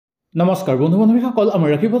নমস্কাৰ বন্ধু বান্ধৱীসকল আমাৰ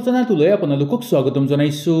ৰাশিফল চেনেলটোলৈ আপোনালোকক স্বাগতম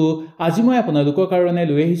জনাইছো। আজি মই আপোনালোকৰ কাৰণে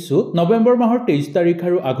লৈ আহিছো নৱেম্বৰ মাহৰ 23 তাৰিখ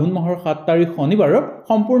আৰু আঘোণ মাহৰ 7 তাৰিখ শনিবাৰৰ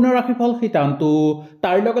সম্পূৰ্ণ ৰাশিফল সিদ্ধান্ত।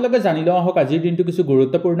 তাৰ লগে লগে জানি লওঁ আহক আজিৰ দিনটো কিছু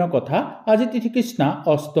গুৰুত্বপূৰ্ণ কথা। আজি তিথি কৃষ্ণা,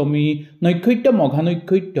 অষ্টমী, নক্ষত্ৰ মঘা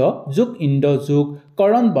নক্ষত্ৰ, যোগ ইন্দ্ৰ যোগ,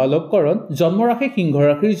 কৰণ বালৱ কৰণ, জন্মৰাশি সিংহ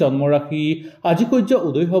ৰাশিৰ জন্মৰাশি। আজি সূৰ্য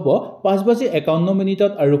উদয় হ'ব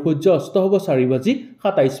 5:51 আৰু সূৰ্য অস্ত হ'ব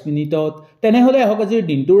 4:27। তেনেহলে আহক আজিৰ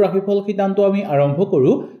দিনটোৰ ৰাশিফল সিদ্ধান্ত আমি আৰম্ভ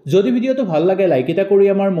কৰোঁ। যদি ভিডিঅ'টো ভাল লাগে লাইক এটা কৰি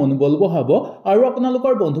আমাৰ মনোবল বঢ়াব আৰু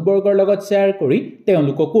আপোনালোকৰ বন্ধুবৰ্গৰ লগত শ্বেয়াৰ কৰি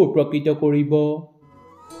তেওঁলোককো উপকৃত কৰিব।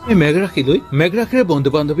 মেঘৰাশিৰ বন্ধু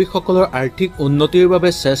বান্ধৱীসকলৰ আৰ্থিক উন্নতিৰ বাবে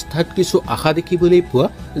চেষ্টাত কিছু আশা দেখিবলৈ পোৱা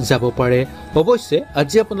যাব পাৰে। অৱশ্যে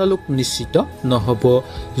আজি আপোনালোক নিশ্চিত নহ'ব।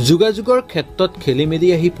 যোগাযোগৰ ক্ষেত্ৰত খেলি মেলি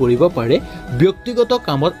আহি পৰিব পাৰে। ব্যক্তিগত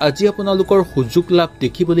কামত আজি আপোনালোকৰ সুযোগ লাভ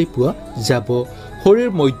দেখিবলৈ পোৱা যাব। শৰীৰ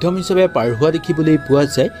মধ্যম হিচাপে পাৰ হোৱা দেখিবলৈ পোৱা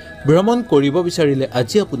যায়। ভ্ৰমণ কৰিব বিচাৰিলে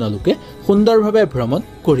আজি আপোনালোকে সুন্দৰভাৱে ভ্ৰমণ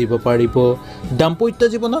কৰিব পাৰিব। দাম্পত্য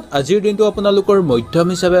জীৱনত আজিৰ দিনটো আপোনালোকৰ মধ্যম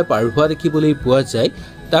হিচাপে পাৰ হোৱা দেখিবলৈ পোৱা যায়।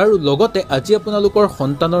 তাৰ লগতে আজি আপোনালোকৰ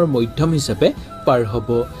সন্তানৰ মধ্যম হিচাপে পাৰ হ'ব।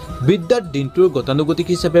 বিদ্যাত দিনটোৰ গতানুগতিক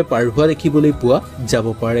হিচাপে পাৰ হোৱা দেখিবলৈ পোৱা যাব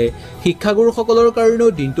পাৰে। শিক্ষাগুৰুসকলৰ কাৰণেও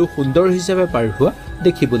দিনটো সুন্দৰ হিচাপে পাৰ হোৱা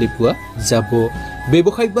দেখিবলৈ পোৱা যাব।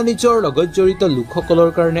 ব্যৱসায়িক বাণিজ্যৰ লগত জড়িত লোকসকলৰ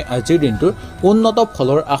কাৰণে আজিৰ দিনটোৰ উন্নত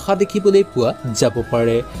ফলৰ আশা দেখিবলৈ পোৱা যাব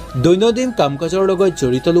পাৰে। দৈনন্দিন কাম কাজৰ লগত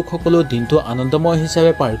জড়িত লোকসকলেও দিনটো আনন্দময়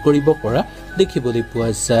হিচাপে পাৰ কৰিব পৰা দেখিবলৈ পোৱা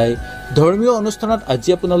যায়। ধৰ্মীয় অনুষ্ঠানত আজি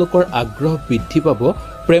আপোনালোকৰ আগ্ৰহ বৃদ্ধি পাব।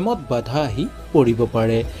 প্ৰেমত বাধা আহি পৰিব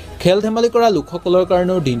পাৰে। খেল ধেমালি কৰা লোকসকলৰ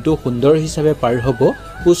কাৰণেও দিনটো সুন্দৰ হিচাপে পাৰ হ'ব।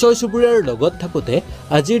 ওচৰ চুবুৰীয়াৰ লগত থাকোঁতে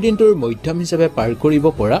আজিৰ দিনটোৰ মধ্যম হিচাপে পাৰ কৰিব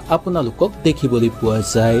পৰা আপোনালোকক দেখিবলৈ পোৱা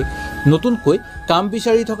যায়। নতুনকৈ কাম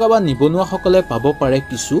বিচাৰি থকা বা নিবনুৱাসকলে পাব পাৰে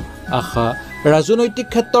কিছু আশা। ৰাজনৈতিক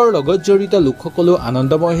ক্ষেত্ৰৰ লগত জড়িত লোকসকলেও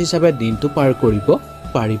আনন্দময় হিচাপে দিনটো পাৰ কৰিব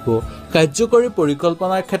পাৰিব। কাৰ্যকৰী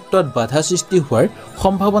পৰিকল্পনাৰ ক্ষেত্ৰত বাধা সৃষ্টি হোৱাৰ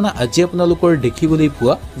সম্ভাৱনা আজি আপোনালোকৰ দেখিবলৈ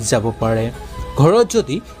পোৱা যাব পাৰে। ঘৰত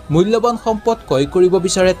যদি মূল্যৱান সম্পদ ক্ৰয় কৰিব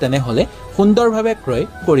বিচাৰে তেনেহ'লে সুন্দৰভাৱে ক্ৰয়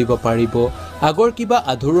কৰিব পাৰিব। আগৰ কিবা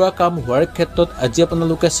আধৰুৱা কাম হোৱাৰ ক্ষেত্ৰত আজি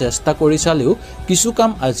আপোনালোকে চেষ্টা কৰি চালেও কিছু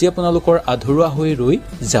কাম আজি আপোনালোকৰ আধৰুৱা হৈ ৰৈ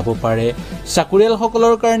যাব পাৰে।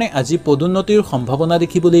 চাকৰিয়ালসকলৰ কাৰণে আজি পদোন্নতিৰ সম্ভাৱনা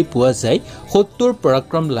দেখিবলৈ পোৱা যায়। শত্ৰুৰ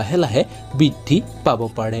পৰাক্ৰম লাহে লাহে বৃদ্ধি পাব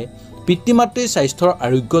পাৰে। পিতৃ মাতৃৰ স্বাস্থ্যৰ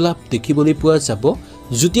আৰোগ্য লাভ দেখিবলৈ পোৱা যাব।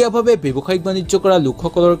 যুটীয়াভাৱে ব্যৱসায়িক বাণিজ্য কৰা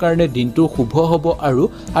লোকসকলৰ কাৰণে দিনটো শুভ হ'ব আৰু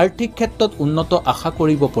আৰ্থিক ক্ষেত্ৰত উন্নত আশা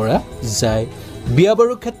কৰিব পৰা যায়। বিয়া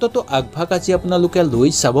বাৰুৰ ক্ষেত্ৰতো আগভাগ আজি আপোনালোকে লৈ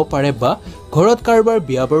চাব পাৰে বা ঘৰত কাৰোবাৰ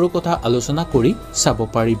বিয়া বাৰুৰ কথা আলোচনা কৰি চাব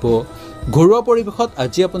পাৰিব। ঘৰুৱা পৰিৱেশত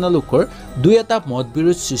আজি আপোনালোকৰ দুই এটা মত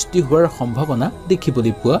বিৰোধ সৃষ্টি হোৱাৰ সম্ভাৱনা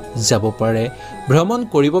দেখিবলৈ পোৱা যাব পাৰে। ভ্ৰমণ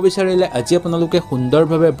কৰিব বিচাৰিলে আজি আপোনালোকে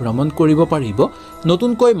সুন্দৰভাৱে ভ্ৰমণ কৰিব পাৰিব।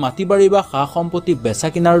 নতুনকৈ মাটি বাৰী বা সা সম্পত্তি বেচা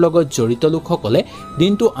কিনাৰ লগত জড়িত লোকসকলে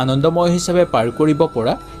দিনটো আনন্দময় হিচাপে পাৰ কৰিব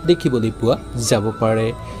পৰা দেখিবলৈ পোৱা যাব পাৰে।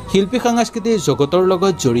 শিল্পী সাংস্কৃতিক জগতৰ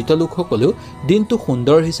লগত জড়িত লোকসকলেও দিনটো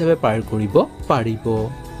সুন্দৰ হিচাপে পাৰ কৰিব পাৰিব।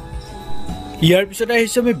 ইয়াৰ পিছতে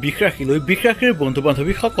আহিছে আমি বৃষ ৰাশিৰ বন্ধু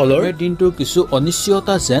বান্ধৱীসকলৰ দিনটোৰ কিছু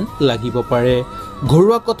অনিশ্চয়তা যেন লাগিব পাৰে।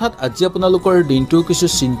 ঘৰুৱা কথাত আজি আপোনালোকৰ দিনটোৰ কিছু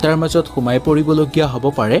চিন্তাৰ মাজত সোমাই পৰিবলগীয়া হ'ব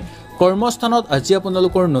পাৰে। কৰ্মস্থানত আজি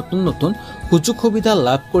আপোনালোকৰ নতুন নতুন সুযোগ সুবিধা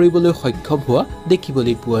লাভ কৰিবলৈ সক্ষম হোৱা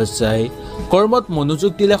দেখিবলৈ পোৱা যায়। কৰ্মত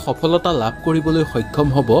মনোযোগ দিলে সফলতা লাভ কৰিবলৈ সক্ষম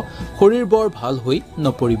হ'ব। শৰীৰ বৰ ভাল হৈ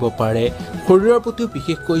নপৰিব পাৰে। শৰীৰৰ প্ৰতিও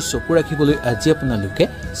বিশেষকৈ চকু ৰাখিবলৈ আজি আপোনালোকে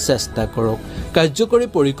চেষ্টা কৰক। কাৰ্যকৰী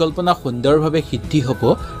পৰিকল্পনা সুন্দৰভাৱে সিদ্ধি হ'ব।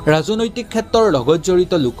 ৰাজনৈতিক ক্ষেত্ৰৰ লগত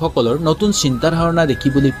জড়িত লোকসকলৰ নতুন চিন্তাধাৰণা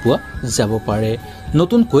দেখিবলৈ পোৱা যাব পাৰে।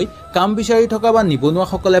 নতুনকৈ কাম বিচাৰি থকা বা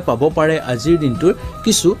নিবনুৱাসকলে পাব পাৰে আজিৰ দিনটোৰ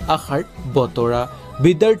কিছু আশাৰ বতৰা।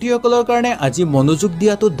 বিদ্যাৰ্থীসকলৰ কাৰণে আজি মনোযোগ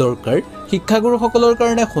দিয়াটো দৰকাৰ। শিক্ষাগুৰুসকলৰ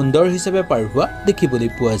কাৰণে সুন্দৰ হিচাপে পাৰ হোৱা দেখিবলৈ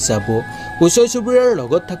পোৱা যাব। ওচৰ চুবুৰীয়াৰ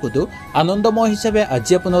লগত থাকোঁতেও আনন্দময় হিচাপে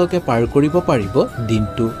আজি আপোনালোকে পাৰ কৰিব পাৰিব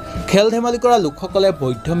দিনটো। খেল ধেমালি কৰা লোকসকলে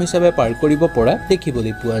মধ্যম হিচাপে পাৰ কৰিব পৰা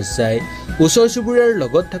দেখিবলৈ পোৱা যায়। ওচৰ চুবুৰীয়াৰ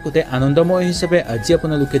লগত থাকোঁতে আনন্দময় হিচাপে আজি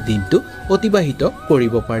আপোনালোকে দিনটো অতিবাহিত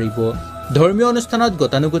কৰিব পাৰিব। ধৰ্মীয় অনুষ্ঠানত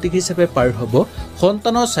গতানুগতিক হিচাপে পাৰ হ'ব।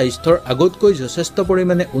 সন্তানৰ স্বাস্থ্যৰ আগতকৈ যথেষ্ট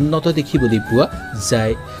পৰিমাণে উন্নত দেখিবলৈ পোৱা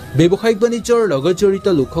যায়। ব্যৱসায়িক বাণিজ্যৰ লগত জড়িত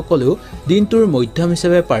লোকসকলেও দিনটোৰ মধ্যম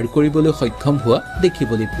হিচাপে পাৰ কৰিবলৈ সক্ষম হোৱা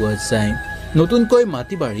দেখিবলৈ পোৱা যায়। নতুনকৈ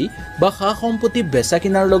মাটি বাৰী বা সা সম্পত্তি বেচা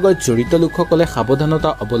কিনাৰ লগত জড়িত লোকসকলে সাৱধানতা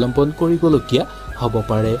অৱলম্বন কৰিবলগীয়া হ'ব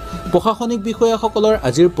পাৰে। প্ৰশাসনিক বিষয়াসকলৰ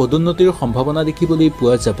আজিৰ পদোন্নতিৰ সম্ভাৱনা দেখিবলৈ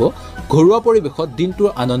পোৱা যাব। ঘৰুৱা পৰিৱেশত দিনটোৰ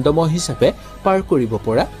আনন্দময় হিচাপে পাৰ কৰিব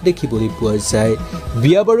পৰা দেখিবলৈ পোৱা যায়।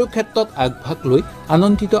 বিয়া বাৰুৰ ক্ষেত্ৰত আগভাগ লৈ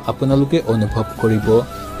আনন্দিত আপোনালোকে অনুভৱ কৰিব।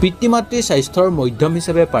 পিতৃ মাতৃৰ স্বাস্থ্যৰ মধ্যম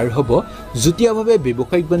হিচাপে পাৰ হ'ব। যুটীয়াভাৱে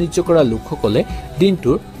ব্যৱসায়িক বাণিজ্য কৰা লোকসকলে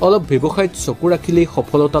দিনটোৰ অলপ ব্যৱসায়ত চকু ৰাখিলেই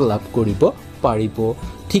সফলতা লাভ কৰিব পাৰিব।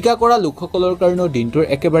 ঠিকা কৰা লোকসকলৰ কাৰণেও দিনটোৰ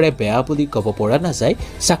একেবাৰে বেয়া বুলি ক'ব পৰা নাযায়।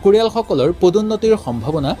 চাকৰিয়ালসকলৰ পদোন্নতিৰ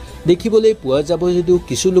সম্ভাৱনা দেখিবলৈ পোৱা যাব যদিও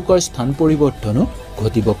কিছু লোকৰ স্থান পৰিৱৰ্তনো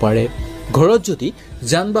ঘটিব পাৰে। ঘৰত যদি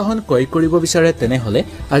যান বাহন ক্ৰয় কৰিব বিচাৰে তেনেহ'লে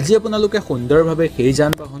আজি আপোনালোকে সুন্দৰভাৱে সেই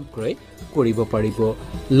যান বাহন ক্ৰয় কৰিব পাৰিব।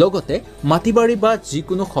 লগতে মাটি বাৰী বা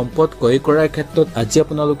যিকোনো সম্পদ ক্ৰয় কৰাৰ ক্ষেত্ৰত আজি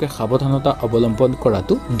আপোনালোকে সাৱধানতা অৱলম্বন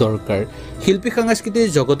কৰাটো দৰকাৰ। শিল্পী সাংস্কৃতিক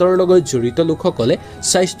জগতৰ লগত জড়িত লোকসকলে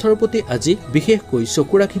স্বাস্থ্যৰ প্ৰতি আজি বিশেষকৈ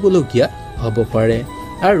চকু ৰাখিবলগীয়া হ'ব পাৰে।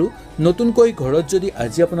 আৰু নতুনকৈ ঘৰত যদি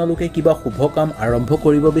আজি আপোনালোকে কিবা শুভ কাম আৰম্ভ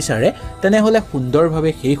কৰিব বিচাৰে তেনেহ'লে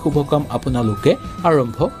সুন্দৰভাৱে সেই শুভ কাম আপোনালোকে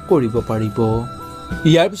আৰম্ভ কৰিব পাৰিব।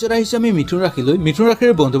 ইয়াৰ পিছত আহিছে আমি মিথুন ৰাশিলৈ। মিথুন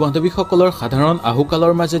ৰাশিৰ বন্ধু বান্ধৱীসকলৰ সাধাৰণ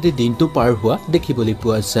আহুকালৰ মাজেদি দিনটো পাৰ হোৱা দেখিবলৈ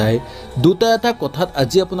পোৱা যায়। দুটা এটা কথাত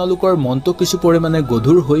আজি আপোনালোকৰ মনটো কিছু পৰিমাণে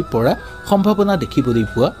গধুৰ হৈ পৰা সম্ভাৱনা দেখিবলৈ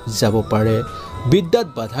পোৱা যাব পাৰে। বিদ্যাত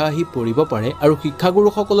বাধা আহি পৰিব পাৰে আৰু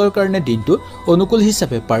শিক্ষাগুৰুসকলৰ কাৰণে দিনটো অনুকূল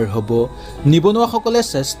হিচাপে পাৰ হ'ব। নিবনুৱাসকলে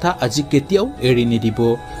চেষ্টা আজি কেতিয়াও এৰি নিদিব।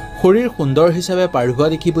 শৰীৰ সুন্দৰ হিচাপে পাৰ হোৱা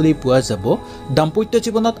দেখিবলৈ পোৱা যাব। দাম্পত্য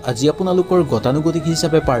জীৱনত আজি আপোনালোকৰ গতানুগতিক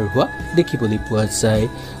হিচাপে পাৰ হোৱা দেখিবলৈ পোৱা যায়।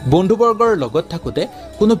 বন্ধুবৰ্গৰ লগত থাকোঁতে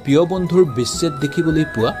কোনো প্ৰিয় বন্ধুৰ বিচ্ছেদ দেখিবলৈ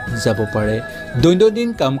পোৱা যাব পাৰে। দৈনন্দিন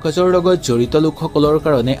কাম কাজৰ লগত জড়িত লোকসকলৰ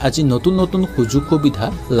কাৰণে আজি নতুন নতুন সুযোগ সুবিধা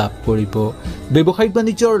লাভ কৰিব। ব্যৱসায়িক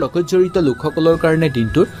বাণিজ্যৰ লগত জড়িত লোকসকলৰ কাৰণে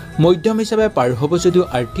দিনটোৰ মধ্যম হিচাপে পাৰ হ'ব যদিও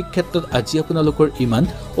আৰ্থিক ক্ষেত্ৰত আজি আপোনালোকৰ ইমান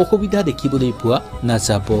অসুবিধা দেখিবলৈ পোৱা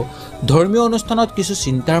নাযাব। ধৰ্মীয় অনুষ্ঠানত কিছু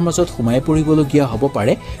চিন্তাৰ মাজত সোমাই পৰিবলগীয়া হ'ব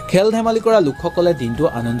পাৰে। খেল ধেমালি কৰা লোকসকলে দিনটো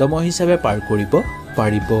আনন্দময় হিচাপে পাৰ কৰিব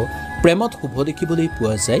পাৰিব। প্ৰেমত শুভ দেখিবলৈ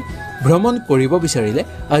পোৱা যায়। ভ্ৰমণ কৰিব বিচাৰিলে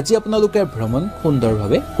আজি আপোনালোকে ভ্ৰমণ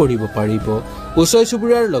সুন্দৰভাৱে কৰিব পাৰিব। ওচৰ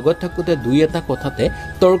চুবুৰীয়াৰ লগত থাকোঁতে দুই এটা কথাতে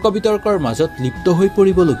তৰ্ক বিতৰ্কৰ মাজত লিপ্ত হৈ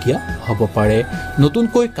পৰিবলগীয়া হ'ব পাৰে।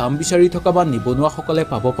 নতুনকৈ কাম বিচাৰি থকা বা নিবনুৱাসকলে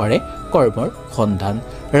পাব পাৰে কৰ্মৰ সন্ধান।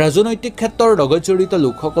 ৰাজনৈতিক ক্ষেত্ৰৰ লগত জড়িত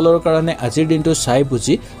লোকসকলৰ কাৰণে আজিৰ দিনটো চাই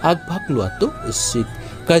বুজি আগভাগ লোৱাটো উচিত।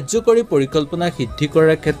 কাৰ্যকৰী পৰিকল্পনা সিদ্ধি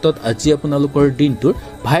কৰাৰ ক্ষেত্ৰত আজি আপোনালোকৰ দিনটোৰ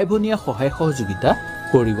ভাই ভনীয়ে সহায় সহযোগিতা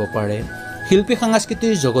কৰিব পাৰে। শিল্পী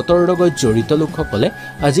সাংস্কৃতিক জগতৰ লগত জড়িত লোকসকলে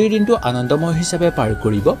আজিৰ দিনটো আনন্দময় হিচাপে পাৰ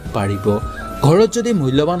কৰিব পাৰিব। ঘৰত যদি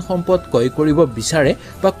মূল্যৱান সম্পদ ক্ৰয় কৰিব বিচাৰে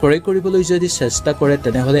বা ক্ৰয় কৰিবলৈ যদি চেষ্টা কৰে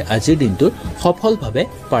তেনেহ'লে আজিৰ দিনটো সফলভাৱে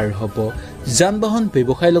পাৰ হ'ব। যান বাহন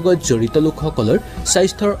ব্যৱসায়ৰ লগত জড়িত লোকসকলৰ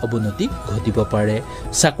স্বাস্থ্যৰ অৱনতি ঘটিব পাৰে।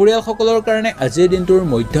 চাকৰিয়ালসকলৰ কাৰণে আজিৰ দিনটোৰ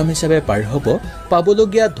মধ্যম হিচাপে পাৰ হ'ব।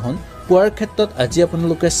 পাবলগীয়া ধন পোৱাৰ ক্ষেত্ৰত আজি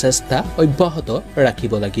আপোনালোকে চেষ্টা অব্যাহত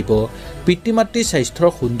ৰাখিব লাগিব। পিতৃ মাতৃৰ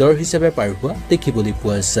স্বাস্থ্যৰ সুন্দৰ হিচাপে পাৰ হোৱা দেখিবলৈ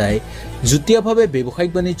পোৱা যায়। যুটীয়াভাৱে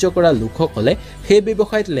ব্যৱসায়িক বাণিজ্য কৰা লোকসকলে সেই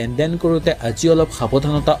ব্যৱসায়ত লেনদেন কৰোঁতে আজি অলপ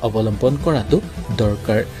সাৱধানতা অৱলম্বন কৰাটো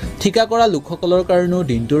দৰকাৰ। ঠিকা কৰা লোকসকলৰ কাৰণেও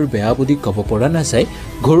দিনটোৰ বেয়া বুলি ক'ব পৰা নাযায়।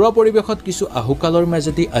 ঘৰুৱা পৰিৱেশত কিছু আহুকালৰ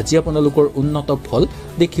মাজেদি আজি আপোনালোকৰ উন্নত ফল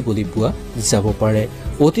দেখিবলৈ পোৱা যাব পাৰে।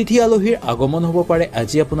 অতিথি আলহীৰ আগমন হ'ব পাৰে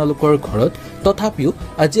আজি আপোনালোকৰ ঘৰত। তথাপিও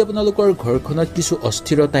আজি আপোনালোকৰ ঘৰখনত কিছু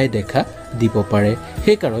অস্থিৰতাই দেখা দিব পাৰে।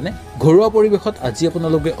 সেইকাৰণে ঘৰুৱা পৰিৱেশত আজি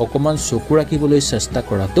আপোনালোকে অকণমান চকু ৰাখিবলৈ চেষ্টা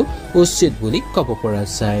কৰাটো উচিত বুলি ক'ব পৰা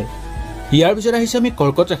যায়। ইয়াৰ পিছত আহিছে আমি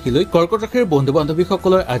কৰ্কট ৰাশিলৈ। কৰ্কট ৰাশিৰ বন্ধু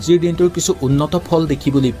বান্ধৱীসকলৰ আজিৰ দিনটোৰ কিছু উন্নত ফল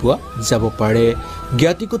দেখিবলৈ পোৱা যাব পাৰে।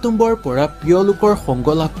 জ্ঞাতি কুটুম্বৰ পৰা প্ৰিয় লোকৰ সংগ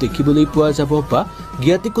লাভ দেখিবলৈ পোৱা যাব বা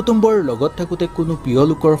জ্ঞাতি কুটুম্বৰ লগত থাকোঁতে কোনো প্ৰিয়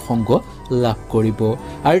লোকৰ সংগ লাভ কৰিব।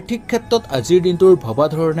 আৰ্থিক ক্ষেত্ৰত আজিৰ দিনটোৰ ভবা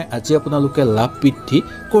ধৰণে আজি আপোনালোকে লাভ বৃদ্ধি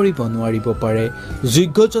কৰিব নোৱাৰিব পাৰে।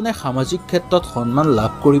 যোগ্যজনে সামাজিক ক্ষেত্ৰত সন্মান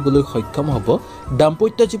লাভ কৰিবলৈ সক্ষম হ'ব।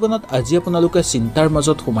 দাম্পত্য জীৱনত আজি আপোনালোকে চিন্তাৰ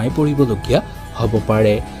মাজত সোমাই পৰিবলগীয়া হ'ব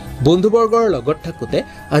পাৰে। বন্ধুবৰ্গৰ লগত থাকোঁতে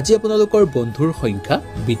আজি আপোনালোকৰ বন্ধুৰ সংখ্যা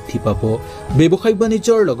বৃদ্ধি পাব। ব্যৱসায়িক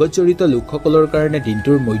বাণিজ্যৰ লগত জড়িত লোকসকলৰ কাৰণে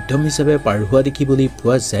দিনটোৰ মধ্যম হিচাপে পাৰ হোৱা দেখিবলৈ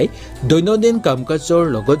পোৱা যায়। দৈনন্দিন কাম কাজৰ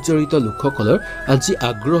লগত জড়িত লোকসকলৰ আজি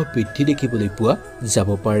আগ্ৰহ বৃদ্ধি দেখিবলৈ পোৱা যাব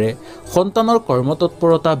পাৰে। সন্তানৰ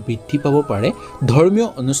কৰ্মতৎপৰতা বৃদ্ধি পাব পাৰে। ধৰ্মীয়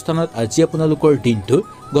অনুষ্ঠানত আজি আপোনালোকৰ দিনটো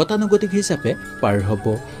গতানুগতিক হিচাপে পাৰ হ'ব।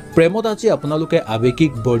 প্ৰেমত আজি আপোনালোকে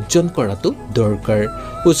আৱেগিক বৰ্জন কৰাটো দৰকাৰ।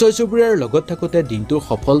 ওচৰ চুবুৰীয়াৰ লগত থাকোঁতে দিনটো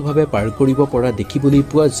সফলভাৱে পাৰ কৰিব পৰা দেখিবলৈ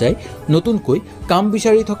পোৱা যায়। নতুনকৈ কাম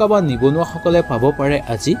বিচাৰি থকা বা নিবনুৱাসকলে পাব পাৰে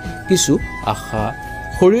আজি কিছু আশা।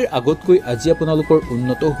 শৰীৰ আগতকৈ আজি আপোনালোকৰ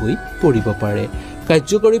উন্নত হৈ পৰিব পাৰে।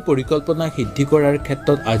 কাৰ্যকৰী পৰিকল্পনা সিদ্ধি কৰাৰ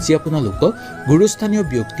ক্ষেত্ৰত আজি আপোনালোকক গুৰুস্থানীয়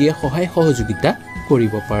ব্যক্তিয়ে সহায় সহযোগিতা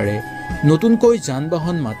কৰিব পাৰে। নতুনকৈ যান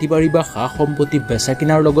বাহন মাটি বাৰী বা সা সম্পত্তি বেচা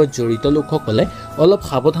কিনাৰ লগত জড়িত লোকসকলে অলপ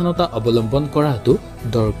সাৱধানতা অৱলম্বন কৰাটো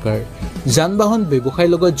দৰকাৰ। যান বাহন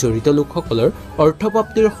ব্যৱসায়ৰ লগত জড়িত লোকসকলৰ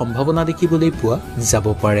অৰ্থপ্ৰাপ্তিৰ সম্ভাৱনা দেখিবলৈ পোৱা যাব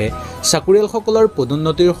পাৰে। চাকৰিয়ালসকলৰ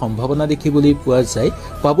পদোন্নতিৰ সম্ভাৱনা দেখিবলৈ পোৱা যায়।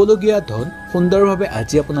 পাবলগীয়া ধন সুন্দৰভাৱে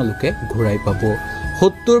আজি আপোনালোকে ঘূৰাই পাব।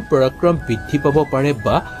 শত্ৰুৰ পৰাক্ৰম বৃদ্ধি পাব পাৰে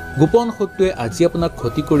বা গোপন শত্ৰুৱে আজি আপোনাক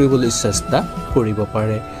ক্ষতি কৰিবলৈ চেষ্টা কৰিব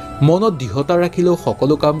পাৰে। মনত দৃঢ়তা ৰাখিলেও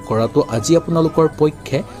সকলো কাম কৰাটো আজি আপোনালোকৰ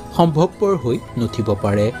পক্ষে সম্ভৱপৰ হৈ নুঠিব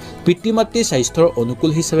পাৰে। পিতৃ মাতৃৰ স্বাস্থ্যৰ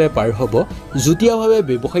অনুকূল হিচাপে পাৰ হ'ব। যুটীয়াভাৱে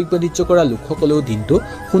ব্যৱসায়িক বাণিজ্য কৰা লোকসকলেও দিনটো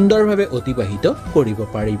সুন্দৰভাৱে অতিবাহিত কৰিব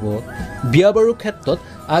পাৰিব। বিয়া বাৰুৰ ক্ষেত্ৰত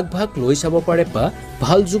আগভাগ লৈ চাব পাৰে বা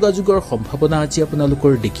ভাল যোগাযোগৰ সম্ভাৱনা আজি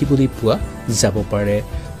আপোনালোকৰ দেখিবলৈ পোৱা যাব পাৰে।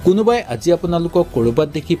 কোনোবাই আজি আপোনালোকক ক'ৰবাত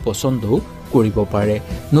দেখি পচন্দও কৰিব পাৰে।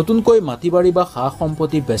 নতুনকৈ মাটি বাৰী বা সা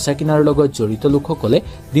সম্পত্তি বেচা কিনাৰ লগত জড়িত লোকসকলে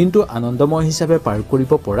দিনটো আনন্দময় হিচাপে পাৰ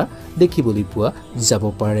কৰিব পৰা দেখিবলৈ পোৱা যাব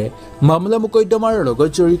পাৰে। মামলা মোকদ্দমাৰ লগত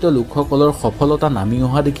জড়িত লোকসকলৰ সফলতা নামি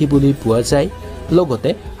অহা দেখিবলৈ পোৱা যায়। লগতে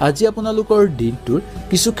আজি আপোনালোকৰ দিনটোৰ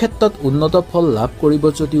কিছু ক্ষেত্ৰত উন্নত ফল লাভ কৰিব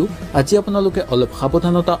যদিও আজি আপোনালোকে অলপ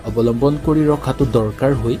সাৱধানতা অৱলম্বন কৰি ৰখাটো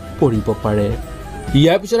দৰকাৰ হৈ পৰিব পাৰে।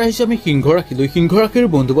 ইয়াৰ পিছত আহিছোঁ আমি সিংহ ৰাশিলৈ। সিংহ ৰাশিৰ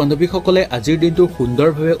বন্ধু বান্ধৱীসকলে আজিৰ দিনটো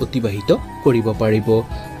সুন্দৰভাৱে অতিবাহিত কৰিব পাৰিব।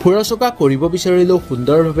 ফুৰা চকা কৰিব বিচাৰিলেও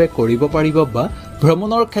সুন্দৰভাৱে কৰিব পাৰিব বা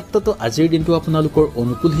ভ্ৰমণৰ ক্ষেত্ৰতো আজিৰ দিনটো আপোনালোকৰ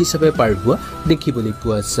অনুকূল হিচাপে পাৰ হোৱা দেখিবলৈ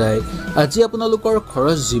পোৱা যায়। আজি আপোনালোকৰ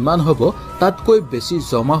খৰচ যিমান হ'ব তাতকৈ বেছি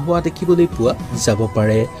জমা হোৱা দেখিবলৈ পোৱা যাব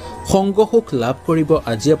পাৰে। সংগ সুখ লাভ কৰিব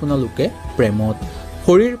আজি আপোনালোকে প্ৰেমত।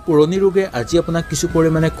 শৰীৰ পুৰণি ৰোগে আজি আপোনাক কিছু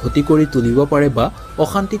পৰিমাণে ক্ষতি কৰি তুলিব পাৰে বা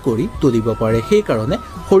অশান্তি কৰি তুলিব পাৰে। সেইকাৰণে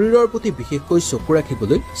শৰীৰৰ প্ৰতি বিশেষকৈ চকু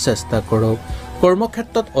ৰাখিবলৈ চেষ্টা কৰক।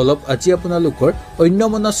 কৰ্মক্ষেত্ৰত অলপ আজি আপোনালোকৰ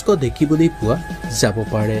অন্যমনস্ক দেখিবলৈ পোৱা যাব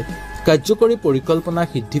পাৰে। কাৰ্যকৰী পৰিকল্পনা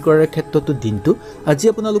সিদ্ধি কৰাৰ ক্ষেত্ৰতো দিনটো আজি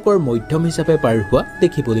আপোনালোকৰ মধ্যম হিচাপে পাৰ হোৱা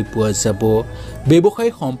দেখিবলৈ পোৱা যাব।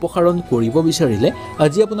 ব্যৱসায় সম্প্ৰসাৰণ কৰিব বিচাৰিলে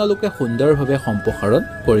আজি আপোনালোকে সুন্দৰভাৱে সম্প্ৰসাৰণ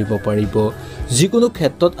কৰিব পাৰিব। যিকোনো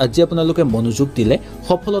ক্ষেত্ৰত আজি আপোনালোকে মনোযোগ দিলে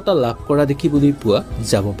সফলতা লাভ কৰা দেখিবলৈ পোৱা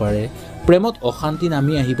যাব পাৰে। প্ৰেমত অশান্তি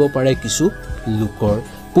নামি আহিব পাৰে কিছু লোকৰ।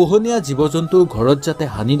 পোহনীয়া জীৱ জন্তুৰ ঘৰত যাতে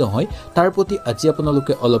হানি নহয় তাৰ প্ৰতি আজি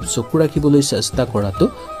আপোনালোকে অলপ চকু ৰাখিবলৈ চেষ্টা কৰাটো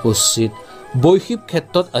উচিত। বৈশ্বিক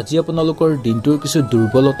ক্ষেত্ৰত আজি আপোনালোকৰ দিনটোৰ কিছু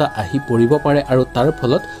দুৰ্বলতা আহি পৰিব পাৰে আৰু তাৰ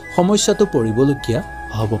ফলত সমস্যাটো পৰিবলগীয়া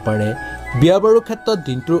হ'ব পাৰে। বিয়া বাৰুৰ ক্ষেত্ৰত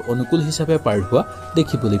দিনটোৰ অনুকূল হিচাপে পাৰ হোৱা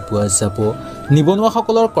দেখিবলৈ পোৱা যাব।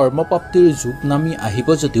 নিবনুৱাসকলৰ কৰ্মপ্ৰাপ্তিৰ যুগ নামি আহিব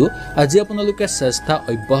যদিও আজি আপোনালোকে চেষ্টা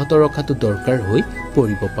অব্যাহত ৰখাটো দৰকাৰ হৈ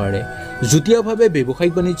পৰিব পাৰে। যুটীয়াভাৱে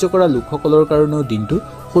ব্যৱসায়িক বাণিজ্য কৰা লোকসকলৰ কাৰণেও দিনটো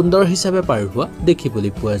সুন্দৰ হিচাপে পাৰ হোৱা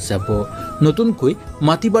দেখিবলৈ পোৱা যাব। নতুনকৈ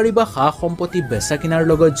মাটি বাৰী বা সা সম্পত্তি বেচা কিনাৰ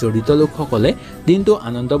লগত জড়িত লোকসকলে দিনটো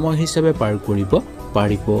আনন্দময় হিচাপে পাৰ কৰিব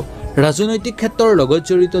পাৰিব। ৰাজনৈতিক ক্ষেত্ৰৰ লগত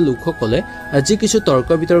জড়িত লোকসকলে আজি কিছু তৰ্ক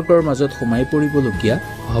বিতৰ্কৰ মাজত সোমাই পৰিবলগীয়া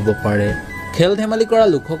হ'ব পাৰে। খেল ধেমালি কৰা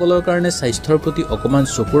লোকসকলৰ কাৰণে স্বাস্থ্যৰ প্ৰতি অকণমান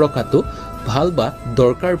চকু ৰখাটো ভাল বা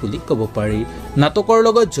দৰকাৰ বুলি ক'ব পাৰি। নাটকৰ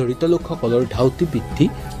লগত জড়িত লোকসকলৰ ধাউতি বৃদ্ধি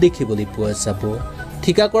দেখিবলৈ পোৱা যাব।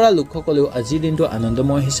 ঠিকা কৰা লোকসকলেও আজিৰ দিনটো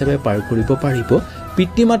আনন্দময় হিচাপে পাৰ কৰিব পাৰিব।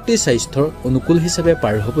 পিতৃ মাতৃৰ স্বাস্থ্যৰ অনুকূল হিচাপে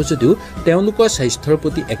পাৰ হ'ব যদিও তেওঁলোকৰ স্বাস্থ্যৰ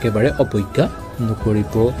প্ৰতি একেবাৰে অৱজ্ঞা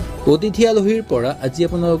নকৰিব। অতিথি আলহীৰ পৰা আজি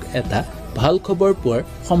আপোনালোক এটা ভাল খবৰ পোৱাৰ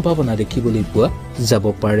সম্ভাৱনা দেখিবলৈ পোৱা যাব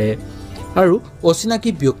পাৰে আৰু অচিনাকি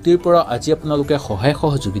ব্যক্তিৰ পৰা আজি আপোনালোকে সহায়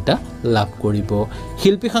সহযোগিতা লাভ কৰিব।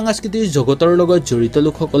 শিল্পী সাংস্কৃতিক জগতৰ লগত জড়িত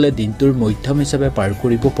লোকসকলে দিনটোৰ মধ্যম হিচাপে পাৰ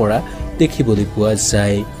কৰিব পৰা দেখিবলৈ পোৱা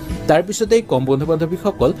যায়। তাৰপিছতেই কম বন্ধু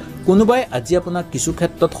বান্ধৱীসকল কোনোবাই আজি আপোনাক কিছু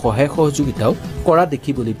ক্ষেত্ৰত সহায় সহযোগিতাও কৰা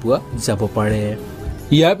দেখিবলৈ পোৱা যাব পাৰে।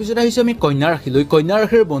 ইয়াৰ পিছত আহিছোঁ আমি কন্যা ৰাশিলৈ। কন্যা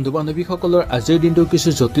ৰাশিৰ বন্ধু বান্ধৱীসকলৰ আজিৰ দিনটোৰ কিছু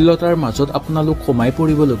জটিলতাৰ মাজত আপোনালোক সোমাই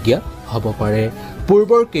পৰিবলগীয়া হ'ব পাৰে।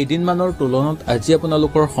 পূৰ্বৰ কেইদিনমানৰ তুলনাত আজি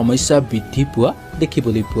আপোনালোকৰ সমস্যা বৃদ্ধি পোৱা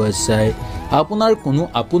দেখিবলৈ পোৱা যায়। আপোনাৰ কোনো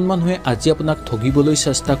আপোন মানুহে আজি আপোনাক ঠগিবলৈ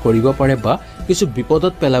চেষ্টা কৰিব পাৰে বা কিছু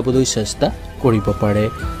বিপদত পেলাবলৈ চেষ্টা কৰিব পাৰে।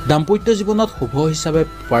 দাম্পত্য জীৱনত শুভ হিচাপে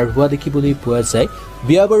পাৰ হোৱা দেখিবলৈ পোৱা যায়।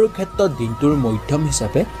 বিয়া বাৰুৰ ক্ষেত্ৰত দিনটোৰ মধ্যম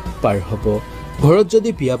হিচাপে পাৰ হ'ব। ঘৰত যদি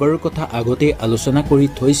বিয়া বাৰুৰ কথা আগতেই আলোচনা কৰি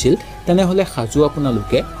থৈছিল তেনেহ'লে সাজু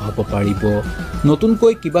আপোনালোকে হ'ব পাৰিব।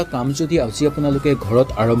 নতুনকৈ কিবা কাম যদি আজি আপোনালোকে ঘৰত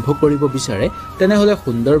আৰম্ভ কৰিব বিচাৰে তেনেহ'লে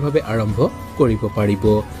সুন্দৰভাৱে আৰম্ভ কৰিব পাৰিব।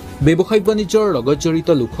 ব্যৱসায়িক বাণিজ্যৰ লগত জড়িত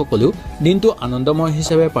লোকসকলেও দিনটো আনন্দময়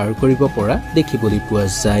হিচাপে পাৰ কৰিব পৰা দেখিবলৈ পোৱা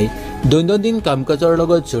যায়। দৈনন্দিন কাম কাজৰ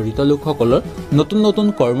লগত জড়িত লোকসকলৰ নতুন নতুন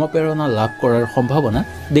কৰ্মপ্ৰেৰণা লাভ কৰাৰ সম্ভাৱনা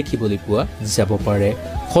দেখিবলৈ পোৱা যাব পাৰে।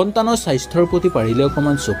 সন্তানৰ স্বাস্থ্যৰ প্ৰতি পাৰিলে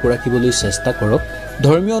অকণমান চকু ৰাখিবলৈ চেষ্টা কৰক।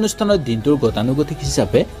 ধৰ্মীয় অনুষ্ঠানত দিনটোৰ গতানুগতিক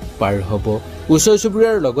হিচাপে পাৰ হ'ব। ওচৰ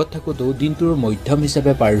চুবুৰীয়াৰ লগত থাকোঁতেও দিনটোৰ মধ্যম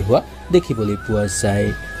হিচাপে পাৰ হোৱা দেখিবলৈ পোৱা যায়।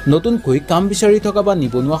 নতুনকৈ কাম বিচাৰি থকা বা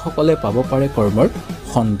নিবনুৱাসকলে পাব পাৰে কৰ্মৰ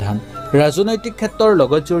সন্ধান। ৰাজনৈতিক ক্ষেত্ৰৰ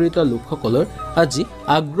লগত জড়িত লোকসকলৰ আজি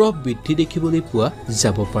আগ্ৰহ বৃদ্ধি দেখিবলৈ পোৱা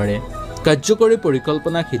যাব পাৰে। কাৰ্যকৰী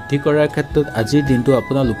পৰিকল্পনা সিদ্ধি কৰাৰ ক্ষেত্ৰত আজিৰ দিনটো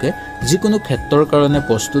আপোনালোকে যিকোনো ক্ষেত্ৰৰ কাৰণে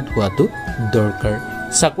প্ৰস্তুত হোৱাটো দৰকাৰ।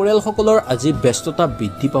 চাকৰিয়ালসকলৰ আজি ব্যস্ততা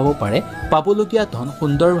বৃদ্ধি পাব পাৰে। পাবলগীয়া ধন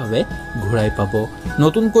সুন্দৰভাৱে ঘূৰাই পাব।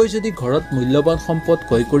 নতুনকৈ যদি ঘৰত মূল্যৱান সম্পদ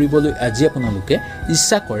ক্ৰয় কৰিবলৈ আজি আপোনালোকে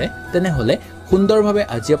ইচ্ছা কৰে তেনেহ'লে সুন্দৰভাৱে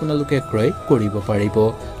আজি আপোনালোকে ক্ৰয় কৰিব পাৰিব।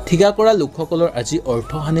 ঠিকা কৰা লোকসকলৰ আজি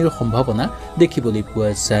অৰ্থহানিৰ সম্ভাৱনা দেখিবলৈ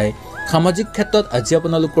পোৱা যায়। সামাজিক ক্ষেত্ৰত আজি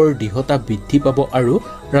আপোনালোকৰ দৃঢ়তা বৃদ্ধি পাব আৰু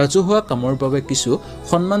ৰাজহুৱা কামৰ বাবে কিছু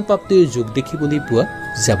সন্মান প্ৰাপ্তিৰ যোগ দেখিবলৈ পোৱা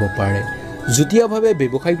যাব পাৰে। যুটীয়াভাৱে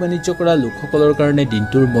ব্যৱসায় বাণিজ্য কৰা লোকসকলৰ কাৰণে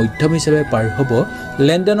দিনটোৰ মধ্যম হিচাপে পাৰ হ'ব।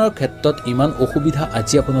 লেনদেনৰ ক্ষেত্ৰত ইমান অসুবিধা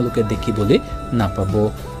আজি আপোনালোকে দেখিবলৈ নাপাব।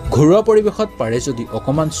 ঘৰুৱা পৰিৱেশত পাৰে যদি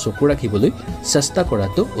অকণমান চকু ৰাখিবলৈ চেষ্টা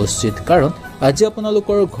কৰাটো উচিত, কাৰণ আজি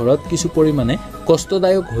আপোনালোকৰ ঘৰত কিছু পৰিমাণে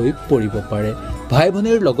কষ্টদায়ক হৈ পৰিব পাৰে। ভাই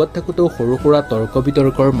ভনীৰ লগত থাকোঁতেও সৰু সুৰা তৰ্ক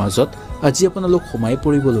বিতৰ্কৰ মাজত আজি আপোনালোক সোমাই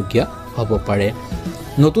পৰিবলগীয়া হ'ব পাৰে।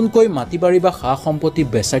 নতুনকৈ মাটি বাৰী বা সা সম্পত্তি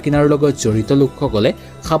বেচা কিনাৰ লগত জড়িত লোকসকলে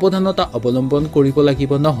সাৱধানতা অৱলম্বন কৰিব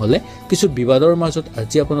লাগিব, নহ'লে কিছু বিবাদৰ মাজত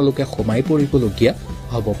আজি আপোনালোকে সোমাই পৰিবলগীয়া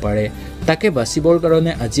হ'ব পাৰে। তাকে বাচিবৰ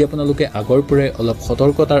কাৰণে আজি আপোনালোকে আগৰ পৰাই অলপ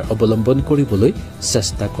সতৰ্কতাৰ অৱলম্বন কৰিবলৈ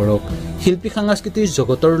চেষ্টা কৰক। শিল্পী সাংস্কৃতিক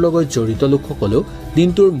জগতৰ লগত জড়িত লোকসকলেও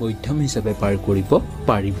দিনটোৰ মধ্যম হিচাপে পাৰ কৰিব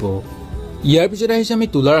পাৰিব। ইয়াৰ পিছত আহিছে আমি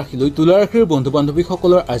তুলা ৰাশিলৈ। তুলা ৰাশিৰ বন্ধু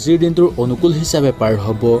বান্ধৱীসকলৰ আজিৰ দিনটোৰ অনুকূল হিচাপে পাৰ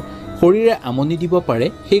হ'ব। শৰীৰে আমনি দিব পাৰে,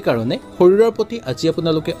 সেইকাৰণে শৰীৰৰ প্ৰতি আজি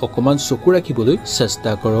আপোনালোকে অকণমান চকু ৰাখিবলৈ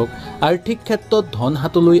চেষ্টা কৰক। আৰ্থিক ক্ষেত্ৰত ধন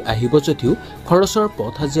হাতলৈ আহিব যদিও খৰচৰ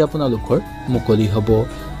পথ আজি আপোনালোকৰ মুকলি হ'ব।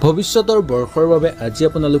 ভৱিষ্যতৰ বৰ্ষৰ বাবে আজি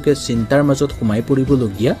আপোনালোকে চিন্তাৰ মাজত সোমাই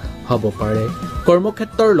পৰিবলগীয়া হ'ব পাৰে।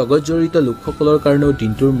 কৰ্মক্ষেত্ৰৰ লগত জড়িত লোকসকলৰ কাৰণেও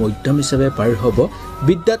দিনটোৰ মধ্যম হিচাপে পাৰ হ'ব।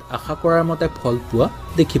 বিদ্যাত আশা কৰাৰ মতে ফল পোৱা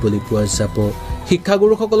দেখিবলৈ পোৱা যাব।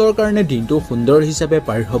 শিক্ষাগুৰুসকলৰ কাৰণে দিনটো সুন্দৰ হিচাপে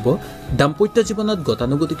পাৰ হ'ব। দাম্পত্য জীৱনত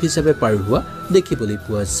গতানুগতিক হিচাপে পাৰ হোৱা দেখিবলৈ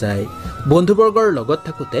পোৱা যায়। বন্ধুবৰ্গৰ লগত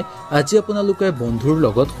থাকোঁতে আজি আপোনালোকে বন্ধুৰ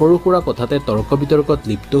লগত সৰু সুৰা কথাতে তৰ্ক বিতৰ্কত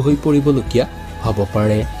লিপ্ত হৈ পৰিবলগীয়া হ'ব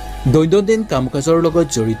পাৰে। দৈনন্দিন কাম কাজৰ লগত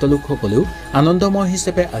জড়িত লোকসকলেও আনন্দময়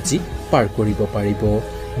হিচাপে আজি পাৰ কৰিব পাৰিব।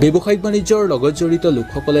 ব্যৱসায়িক বাণিজ্যৰ লগত জড়িত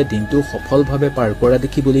লোকসকলে দিনটো সফলভাৱে পাৰ কৰা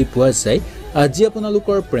দেখিবলৈ পোৱা যায়। আজি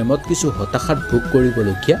আপোনালোকৰ প্ৰেমত কিছু হতাশাত ভোগ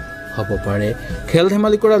কৰিবলগীয়া হ'ব পাৰে। খেল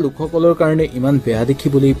ধেমালি কৰা লোকসকলৰ কাৰণে ইমান বেয়া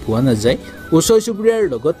দেখিবলৈ পোৱা নাযায়। ওচৰ চুবুৰীয়াৰ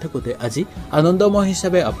লগত থাকোঁতে আজি আনন্দময়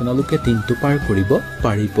হিচাপে আপোনালোকে দিনটো পাৰ কৰিব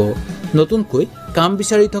পাৰিব। নতুনকৈ কাম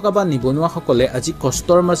বিচাৰি থকা বা নিবনুৱাসকলে আজি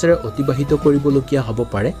কষ্টৰ মাজেৰে অতিবাহিত কৰিবলগীয়া হ'ব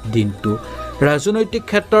পাৰে দিনটো। ৰাজনৈতিক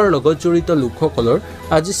ক্ষেত্ৰৰ লগত জড়িত লোকসকলৰ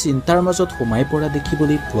আজি চিন্তাৰ মাজত সোমাই পৰা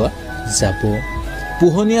দেখিবলৈ পোৱা যাব।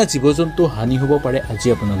 পোহনীয়া জীৱ জন্তু হানি হ'ব পাৰে আজি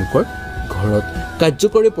আপোনালোকৰ ঘৰত।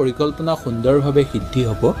 কাৰ্যকৰী পৰিকল্পনা সুন্দৰভাৱে সিদ্ধি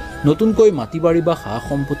হ'ব। নতুনকৈ মাটি বাৰী বা সা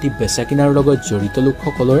সম্পত্তি বেচা কিনাৰ লগত জড়িত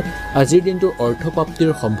লোকসকলৰ আজিৰ দিনটোৰ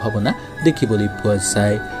অৰ্থপ্ৰাপ্তিৰ সম্ভাৱনা দেখিবলৈ পোৱা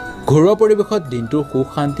যায়। ঘৰুৱা পৰিৱেশত দিনটোৰ সুখ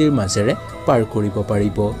শান্তিৰ মাজেৰে পাৰ কৰিব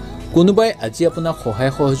পাৰিব। কোনোবাই আজি আপোনাক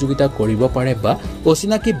সহায় সহযোগিতা কৰিব পাৰে বা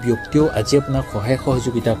অচিনাকি ব্যক্তিয়েও আজি আপোনাক সহায়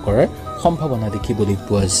সহযোগিতা কৰাৰ সম্ভাৱনা দেখিবলৈ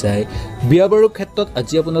পোৱা যায়। বিয়া বাৰুৰ ক্ষেত্ৰত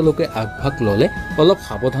আজি আপোনালোকে আগভাগ ল'লে অলপ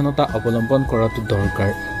সাৱধানতা অৱলম্বন কৰাটো দৰকাৰ,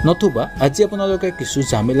 নতুবা আজি আপোনালোকে কিছু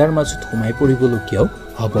জামেলাৰ মাজত সোমাই পৰিবলগীয়াও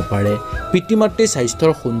হ'ব পাৰে। পিতৃ মাতৃৰ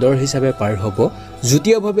স্বাস্থ্যৰ সুন্দৰ হিচাপে পাৰ হ'ব।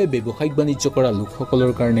 যুটীয়াভাৱে ব্যৱসায়িক বাণিজ্য কৰা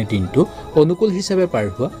লোকসকলৰ কাৰণে দিনটো অনুকূল হিচাপে পাৰ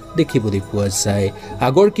হোৱা দেখিবলৈ পোৱা যায়।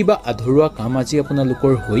 আগৰ কিবা আধৰুৱা কাম আজি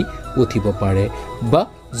আপোনালোকৰ হৈ উঠিব পাৰে বা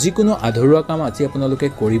যিকোনো আধৰুৱা কাম আজি আপোনালোকে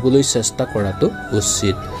কৰিবলৈ চেষ্টা কৰাটো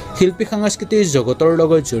উচিত। শিল্পী সাংস্কৃতিক জগতৰ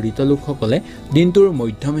লগত জড়িত লোকসকলে দিনটোৰ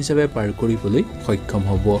মধ্যম হিচাপে পাৰ কৰিবলৈ সক্ষম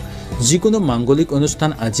হ'ব। যিকোনো মাংগলিক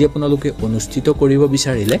অনুষ্ঠান আজি আপোনালোকে অনুষ্ঠিত কৰিব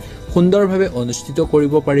বিচাৰিলে সুন্দৰভাৱে অনুষ্ঠিত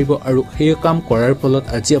কৰিব পাৰিব আৰু সেই কাম কৰাৰ ফলত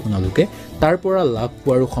আজি আপোনালোকে তাৰ পৰা লাভ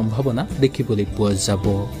পোৱাৰ সম্ভাৱনা দেখিবলৈ পোৱা যাব।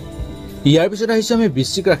 ইয়াৰ পিছত আহিছোঁ আমি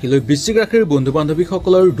বৃশ্চিক ৰাশিলৈ। বৃশ্চিক ৰাশিৰ বন্ধু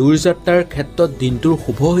বান্ধৱীসকলৰ দূৰ যাত্ৰাৰ ক্ষেত্ৰত দিনটোৰ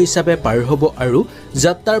শুভ হিচাপে পাৰ হ'ব আৰু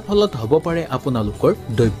যাত্ৰাৰ ফলত হ'ব পাৰে আপোনালোকৰ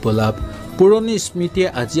দ্ৰব্য লাভ। পুৰণি স্মৃতিয়ে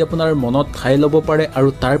আজি আপোনাৰ মনত ঠাই ল'ব পাৰে আৰু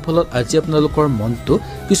তাৰ ফলত আজি আপোনালোকৰ মনটো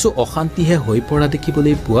কিছু অশান্তিহে হৈ পৰা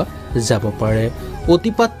দেখিবলৈ পোৱা যাব পাৰে।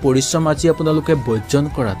 অতিপাত পৰিশ্ৰম আজি আপোনালোকে বৰ্জন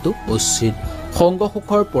কৰাটো উচিত। সংগ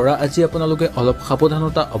সুখৰ পৰা আজি আপোনালোকে অলপ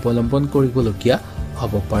সাৱধানতা অৱলম্বন কৰিবলগীয়া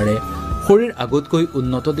হ'ব পাৰে। শৰীৰ আগতকৈ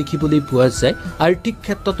উন্নত দেখিবলৈ পোৱা যায়। আৰ্থিক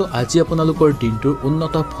ক্ষেত্ৰতো আজি আপোনালোকৰ দিনটোৰ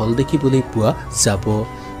উন্নত ফল দেখিবলৈ পোৱা যাব।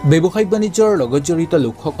 ব্যৱসায়িক বাণিজ্যৰ লগত জড়িত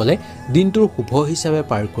লোকসকলে দিনটোৰ শুভ হিচাপে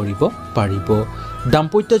পাৰ কৰিব পাৰিব।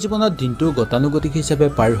 দাম্পত্য জীৱনত দিনটো গতানুগতিক হিচাপে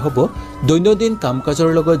পাৰ হ'ব। দৈনন্দিন কাম কাজৰ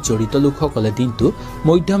লগত জড়িত লোকসকলে দিনটো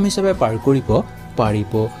মধ্যম হিচাপে পাৰ কৰিব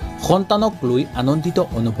পাৰিব। সন্তানক লৈ আনন্দিত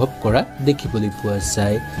অনুভৱ কৰা দেখিবলৈ পোৱা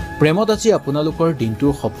যায়। প্ৰেমত আজি আপোনালোকৰ দিনটো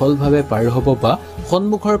সফলভাৱে পাৰ হ'ব বা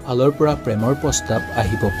সন্মুখৰ ফালৰ পৰা প্ৰেমৰ প্ৰস্তাৱ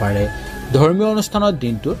আহিব পাৰে। ধৰ্মীয় অনুষ্ঠানত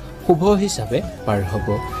দিনটো শুভ হিচাপে পাৰ হ'ব।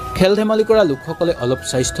 খেল ধেমালি কৰা লোকসকলে অলপ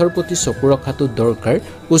স্বাস্থ্যৰ প্ৰতি চকু ৰখাটো দৰকাৰ।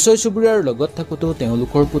 ওচৰ চুবুৰীয়াৰ লগত থাকোঁতেও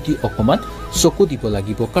তেওঁলোকৰ প্ৰতি অকণমান চকু দিব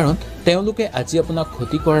লাগিব, কাৰণ তেওঁলোকে আজি আপোনাক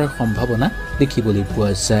ক্ষতি কৰাৰ সম্ভাৱনা দেখিবলৈ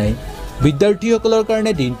পোৱা যায়। বিদ্যাৰ্থীসকলৰ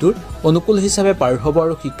কাৰণে দিনটোৰ অনুকূল হিচাপে পাৰ হ'ব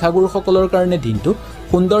আৰু শিক্ষাগুৰুসকলৰ কাৰণে দিনটো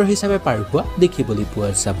সুন্দৰ হিচাপে পাৰ হোৱা দেখিবলৈ পোৱা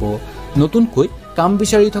যাব। নতুনকৈ কাম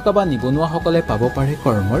বিচাৰি থকা বা নিবনুৱাসকলে পাব পাৰে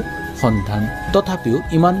কৰ্মৰ সন্ধান, তথাপিও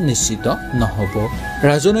ইমান নিশ্চিত নহ'ব।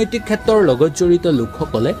 ৰাজনৈতিক ক্ষেত্ৰৰ লগত জড়িত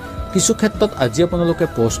লোকসকলে কিছু ক্ষেত্ৰত আজি আপোনালোকে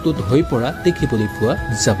প্ৰস্তুত হৈ পৰা দেখিবলৈ পোৱা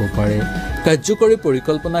যাব পাৰে। কাৰ্যকৰী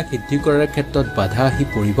পৰিকল্পনা সিদ্ধি কৰাৰ ক্ষেত্ৰত বাধা আহি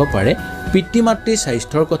পৰিব পাৰে। পিতৃ মাতৃৰ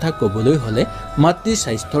স্বাস্থ্যৰ কথা ক'বলৈ হ'লে মাতৃৰ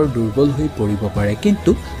স্বাস্থ্যৰ দুৰ্বল হৈ পৰিব পাৰে,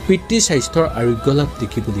 কিন্তু পিতৃৰ স্বাস্থ্যৰ আৰোগ্য লাভ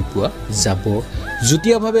দেখিবলৈ পোৱা যাব।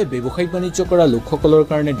 যুটীয়াভাৱে ব্যৱসায়িক বাণিজ্য কৰা লোকসকলৰ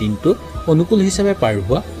কাৰণে দিনটো অনুকূল হিচাপে পাৰ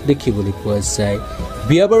হোৱা দেখিবলৈ পোৱা যায়।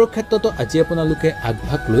 বিয়া বাৰুৰ ক্ষেত্ৰতো আজি আপোনালোকে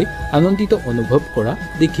আগভাগ লৈ আনন্দিত অনুভৱ কৰা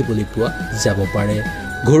দেখিবলৈ পোৱা যাব পাৰে।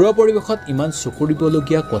 ঘৰুৱা পৰিৱেশত ইমান চকু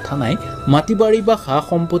দিবলগীয়া কথা নাই। মাটি বাৰী বা সা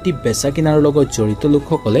সম্পত্তি বেচা কিনাৰ লগত জড়িত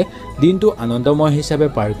লোকসকলে দিনটো আনন্দময় হিচাপে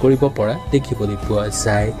পাৰ কৰিব পৰা দেখিবলৈ পোৱা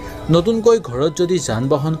যায়। নতুনকৈ ঘৰত যদি যান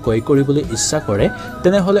বাহন ক্ৰয় কৰিবলৈ ইচ্ছা কৰে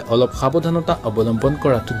তেনেহ'লে অলপ সাৱধানতা অৱলম্বন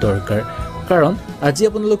কৰাটো দৰকাৰ, কাৰণ আজি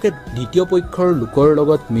আপোনালোকে দ্বিতীয় পক্ষৰ লোকৰ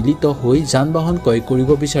লগত মিলিত হৈ যান বাহন ক্ৰয় কৰিব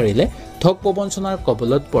বিচাৰিলে ঠগ প্ৰবঞ্চনাৰ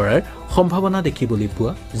কবলত পৰাৰ সম্ভাৱনা দেখিবলৈ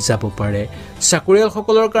পোৱা যাব পাৰে।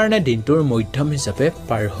 চাকৰিয়ালসকলৰ কাৰণে দিনটোৰ মধ্যম হিচাপে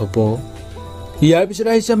পাৰ হ'ব। ইয়াৰ পিছত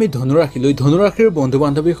আহিছে আমি ধনুৰাশিলৈ। ধনুৰাশিৰ বন্ধু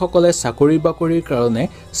বান্ধৱীসকলে চাকৰি বাকৰিৰ কাৰণে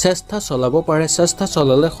চেষ্টা চলাব পাৰে। চেষ্টা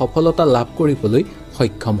চলালে সফলতা লাভ কৰিবলৈ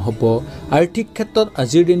সক্ষম হ'ব। আৰ্থিক ক্ষেত্ৰত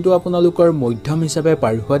আজিৰ দিনটো আপোনালোকৰ মধ্যম হিচাপে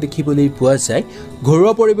পাৰ হোৱা দেখিবলৈ পোৱা যায়।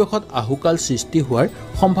 ঘৰুৱা পৰিৱেশত আহুকাল সৃষ্টি হোৱাৰ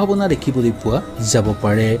সম্ভাৱনা দেখিবলৈ পোৱা যাব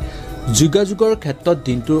পাৰে। যোগাযোগৰ ক্ষেত্ৰত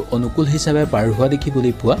দিনটোৰ অনুকূল হিচাপে পাৰ হোৱা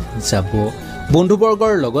দেখিবলৈ পোৱা যাব।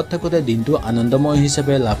 বন্ধুবৰ্গৰ লগত থাকোঁতে দিনটো আনন্দময়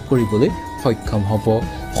হিচাপে লাভ কৰিবলৈ সক্ষম হ'ব।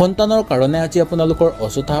 সন্তানৰ কাৰণে আজি আপোনালোকৰ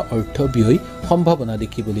অযথা অৰ্থ ব্যয় সম্ভাৱনা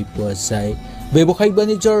দেখিবলৈ পোৱা যায়। ব্যৱসায়িক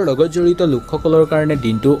বাণিজ্যৰ লগত জড়িত লোকসকলৰ কাৰণে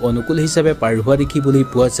দিনটো অনুকূল হিচাপে পাৰ হোৱা দেখিবলৈ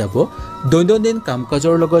পোৱা যাব। দৈনন্দিন কাম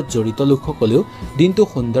কাজৰ লগত জড়িত লোকসকলেও দিনটো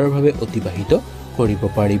সুন্দৰভাৱে অতিবাহিত কৰিব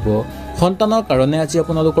পাৰিব। সন্তানৰ কাৰণে আজি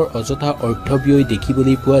আপোনালোকৰ অযথা অৰ্থ ব্যয়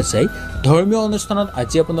দেখিবলৈ পোৱা যায়। ধৰ্মীয় অনুষ্ঠানত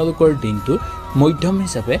আজি আপোনালোকৰ দিনটো মধ্যম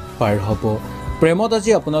হিচাপে পাৰ হ'ব। প্ৰেমত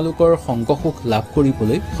আজি আপোনালোকৰ সংগ সুখ লাভ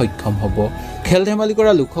কৰিবলৈ সক্ষম হ'ব। খেল ধেমালি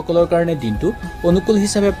কৰা লোকসকলৰ কাৰণে দিনটো অনুকূল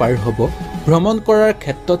হিচাপে পাৰ হ'ব। ভ্ৰমণ কৰাৰ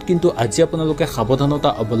ক্ষেত্ৰত কিন্তু আজি আপোনালোকে সাৱধানতা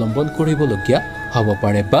অৱলম্বন কৰিবলগীয়া হ'ব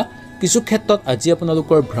পাৰে, বা কিছু ক্ষেত্ৰত আজি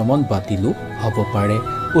আপোনালোকৰ ভ্ৰমণ বাতিলো হ'ব পাৰে।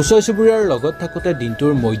 ওচৰ চুবুৰীয়াৰ লগত থাকোঁতে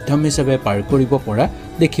দিনটোৰ মধ্যম হিচাপে পাৰ কৰিব পৰা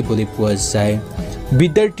দেখিবলৈ পোৱা যায়।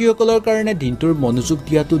 বিদ্যাৰ্থীসকলৰ কাৰণে দিনটোৰ মনোযোগ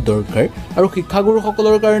দিয়াটো দৰকাৰ আৰু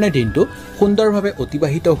শিক্ষাগুৰুসকলৰ কাৰণে দিনটো সুন্দৰভাৱে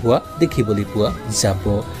অতিবাহিত হোৱা দেখিবলৈ পোৱা যাব।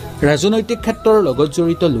 ৰাজনৈতিক ক্ষেত্ৰৰ লগত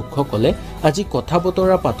জড়িত লোকসকলে আজি কথা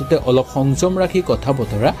বতৰা পাতোঁতে অলপ সংযম ৰাখি কথা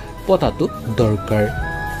বতৰা পতাটো দৰকাৰ।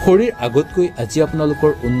 শৰীৰ আগতকৈ আজি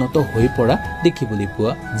আপোনালোকৰ উন্নত হৈ পৰা দেখিবলৈ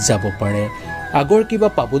পোৱা যাব পাৰে। আগৰ কিবা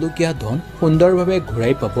পাবলগীয়া ধন সুন্দৰভাৱে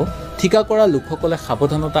ঘূৰাই পাব। ঠিকা কৰা লোকসকলে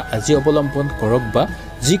সাৱধানতা আজি অৱলম্বন কৰক, বা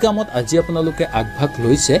যি কামত আজি আপোনালোকে আগভাগ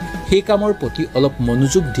লৈছে সেই কামৰ প্ৰতি অলপ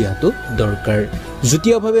মনোযোগ দিয়াটো দৰকাৰ।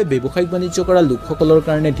 যুটীয়াভাৱে ব্যৱসায়িক বাণিজ্য কৰা লোকসকলৰ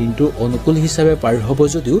কাৰণে দিনটো অনুকূল হিচাপে পাৰ হ'ব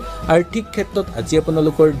যদিও আৰ্থিক ক্ষেত্ৰত আজি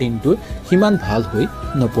আপোনালোকৰ দিনটো সিমান ভাল হৈ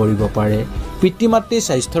নপৰিব পাৰে। পিতৃ মাতৃৰ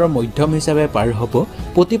স্বাস্থ্যৰ মধ্যম হিচাপে পাৰ হ'ব।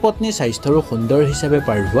 পতি পত্নীৰ স্বাস্থ্যৰো সুন্দৰ হিচাপে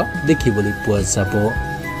পাৰ হোৱা দেখিবলৈ পোৱা যাব।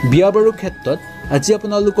 বিয়া বাৰুৰ ক্ষেত্ৰত আজি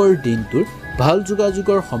আপোনালোকৰ দিনটোৰ ভাল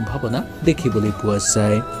যোগাযোগৰ সম্ভাৱনা দেখিবলৈ পোৱা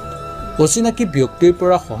যায়। অচিনাকি ব্যক্তিৰ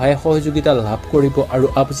পৰা সহায় সহযোগিতা লাভ কৰিব আৰু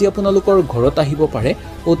আজি আপোনালোকৰ ঘৰত আহিব পাৰে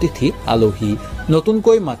অতিথি আলহী।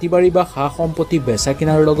 নতুনকৈ মাটি বাৰী বা সা সম্পত্তি বেচা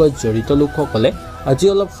কিনাৰ লগত জড়িত লোকসকলে আজি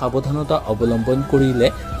অলপ সাৱধানতা অৱলম্বন কৰিলে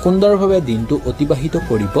সুন্দৰভাৱে দিনটো অতিবাহিত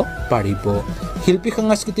কৰিব পাৰিব। শিল্পী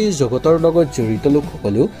সাংস্কৃতিক জগতৰ লগত জড়িত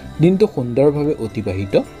লোকসকলেও দিনটো সুন্দৰভাৱে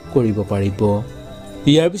অতিবাহিত কৰিব পাৰিব।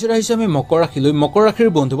 ইয়াৰ পিছত আহিছোঁ আমি মকৰ ৰাশিলৈ। মকৰ ৰাশিৰ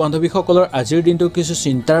বন্ধু বান্ধৱীসকলৰ আজিৰ দিনটো কিছু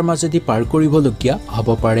চিন্তাৰ মাজেদি পাৰ কৰিবলগীয়া হ'ব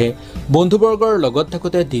পাৰে। বন্ধুবৰ্গৰ লগত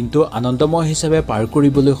থাকোঁতে দিনটো আনন্দময় হিচাপে পাৰ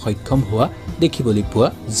কৰিবলৈ সক্ষম হোৱা দেখিবলৈ পোৱা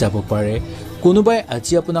যাব পাৰে। কোনোবাই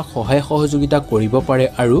আজি আপোনাক সহায় সহযোগিতা কৰিব পাৰে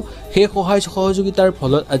আৰু সেই সহায় সহযোগিতাৰ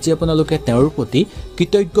ফলত আজি আপোনালোকে তেওঁৰ প্ৰতি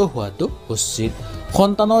কৃতজ্ঞ হোৱাটো উচিত।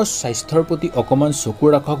 সন্তানৰ স্বাস্থ্যৰ প্ৰতি অকণমান চকু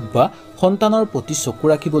ৰাখক বা সন্তানৰ প্ৰতি চকু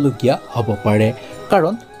ৰাখিবলগীয়া হ'ব পাৰে,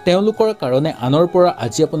 কাৰণ তেওঁলোকৰ কাৰণে আনৰ পৰা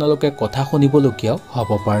আজি আপোনালোকে কথা শুনিবলগীয়াও হ'ব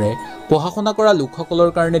পাৰে। পঢ়া শুনা কৰা লোকসকলৰ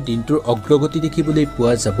কাৰণে দিনটোৰ অগ্ৰগতি দেখিবলৈ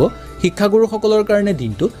পোৱা যাব। শিক্ষাগুৰুসকলৰ কাৰণে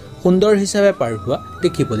দিনটো সুন্দৰ হিচাপে পাৰ হোৱা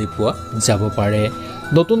দেখিবলৈ পোৱা যাব পাৰে।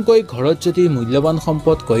 নতুনকৈ ঘৰত যদি মূল্যৱান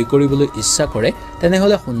সম্পদ ক্ৰয় কৰিবলৈ ইচ্ছা কৰে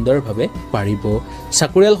তেনেহ'লে সুন্দৰভাৱে পাৰিব।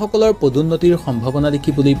 চাকৰিয়ালসকলৰ পদোন্নতিৰ সম্ভাৱনা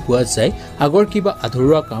দেখিবলৈ পোৱা যায়। আগৰ কিবা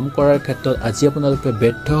আধৰুৱা কাম কৰাৰ ক্ষেত্ৰত আজি আপোনালোকে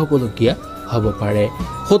ব্যৰ্থ হ'বলগীয়া হ'ব পাৰে।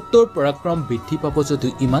 সত্যৰ পৰাক্ৰম বৃদ্ধি পাব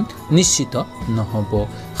যদিও ইমান নিশ্চিত নহ'ব।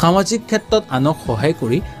 সামাজিক ক্ষেত্ৰত আনক সহায়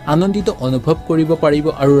কৰি আনন্দিত অনুভৱ কৰিব পাৰিব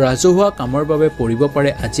আৰু ৰাজহুৱা কামৰ বাবে পৰিব পাৰে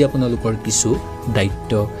আজি আপোনালোকৰ কিছু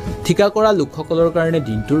দায়িত্ব। ঠিকা কৰা লোকসকলৰ কাৰণে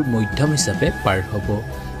দিনটোৰ মধ্যম হিচাপে পাৰ হ'ব।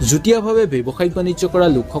 যুটীয়াভাৱে ব্যৱসায়িক বাণিজ্য কৰা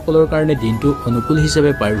লোকসকলৰ কাৰণে দিনটো অনুকূল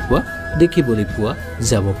হিচাপে পাৰ হোৱা দেখিবলৈ পোৱা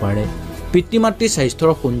যাব পাৰে। পিতৃ মাতৃৰ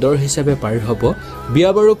স্বাস্থ্যৰ সুন্দৰ হিচাপে পাৰ হ'ব।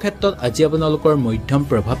 বিয়া বাৰুৰ ক্ষেত্ৰত আজি আপোনালোকৰ মধ্যম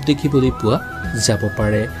প্ৰভাৱ দেখিবলৈ পোৱা যাব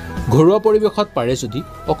পাৰে। ঘৰুৱা পৰিৱেশত পাৰে যদি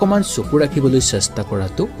অকণমান চকু ৰাখিবলৈ চেষ্টা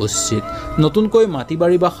কৰাটো উচিত। নতুনকৈ মাটি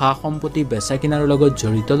বাৰী বা সা সম্পত্তি বেচা কিনাৰ লগত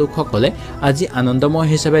জড়িত লোকসকলে আজি আনন্দময়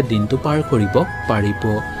হিচাপে দিনটো পাৰ কৰিব পাৰিব।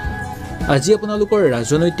 আজি আপোনালোকৰ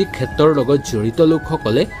ৰাজনৈতিক ক্ষেত্ৰৰ লগত জড়িত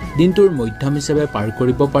লোকসকলে দিনটোৰ মধ্যম হিচাপে পাৰ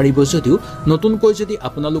কৰিব পাৰিব যদিও নতুনকৈ যদি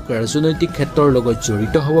আপোনালোক ৰাজনৈতিক ক্ষেত্ৰৰ লগত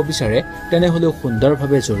জড়িত হ'ব বিচাৰে তেনেহ'লেও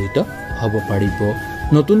সুন্দৰভাৱে জড়িত হ'ব পাৰিব।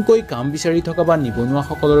 নতুনকৈ কাম বিচাৰি থকা বা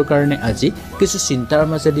নিবনুৱাসকলৰ কাৰণে আজি কিছু চিন্তাৰ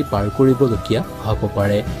মাজেদি পাৰ কৰিবলগীয়া হ'ব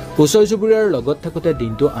পাৰে। ওচৰ চুবুৰীয়াৰ লগত থাকোঁতে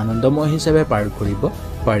দিনটো আনন্দময় হিচাপে পাৰ কৰিব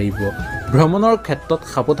পাৰিব। ভ্ৰমণৰ ক্ষেত্ৰত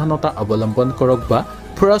সাৱধানতা অৱলম্বন কৰক বা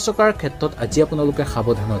ফুৰা চকাৰ ক্ষেত্ৰত আজি আপোনালোকে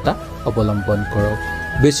সাৱধানতা অৱলম্বন কৰক।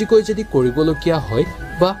 বেছিকৈ যদি কৰিবলগীয়া হয়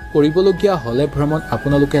বা কৰিবলগীয়া হ'লে ভ্ৰমণ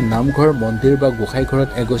আপোনালোকে নামঘৰ মন্দিৰ বা গোসাঁই ঘৰত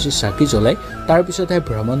এগছি চাকি জ্বলাই তাৰপিছতহে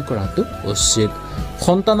ভ্ৰমণ কৰাটো উচিত।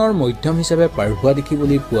 সন্তানৰ মধ্যম হিচাপে পাৰ হোৱা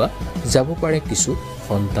দেখিবলৈ পোৱা যাব পাৰে কিছু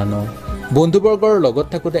সন্তানৰ। বন্ধুবৰ্গৰ লগত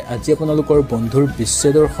থাকোঁতে আজি আপোনালোকৰ বন্ধুৰ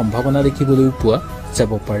বিচ্ছেদৰ সম্ভাৱনা দেখিবলৈ পোৱা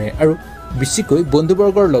যাব পাৰে আৰু বেছিকৈ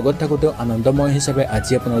বন্ধুবৰ্গৰ লগত থাকোঁতেও আনন্দময় হিচাপে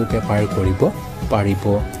আজি আপোনালোকে পাৰ কৰিব পাৰিব।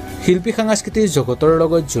 শিল্পী সাংস্কৃতিক জগতৰ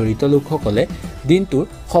লগত জড়িত লোকসকলে দিনটোৰ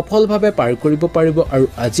সফলভাৱে পাৰ কৰিব পাৰিব আৰু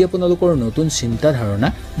আজি আপোনালোকৰ নতুন চিন্তা ধাৰণা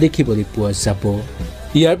দেখিবলৈ পোৱা যাব।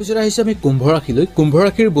 ইয়াৰ পিছত আহিছে আমি কুম্ভ ৰাশিলৈ। কুম্ভ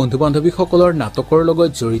ৰাশিৰ বন্ধু বান্ধৱীসকলৰ নাটকৰ লগত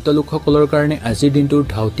জড়িত লোকসকলৰ কাৰণে আজিৰ দিনটোৰ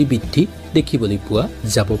ধাউতি বৃদ্ধি দেখিবলৈ পোৱা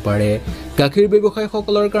যাব পাৰে। গাখীৰ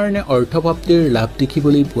ব্যৱসায়ীসকলৰ কাৰণে অৰ্থপ্ৰাপ্তিৰ লাভ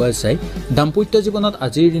দেখিবলৈ পোৱা যায়। দাম্পত্য জীৱনত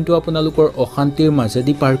আজিৰ দিনটো আপোনালোকৰ অশান্তিৰ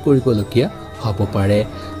মাজেদি পাৰ কৰিবলগীয়া হ'ব পাৰে।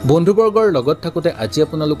 বন্ধুবৰ্গৰ লগত থাকোঁতে আজি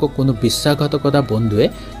আপোনালোকক কোনো বিশ্বাসঘাতকতা বন্ধুৱে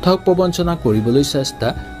ঠগ প্ৰবঞ্চনা কৰিবলৈ চেষ্টা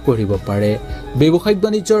কৰিব পাৰে। ব্যৱসায়িক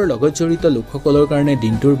বাণিজ্যৰ লগত জড়িত লোকসকলৰ কাৰণে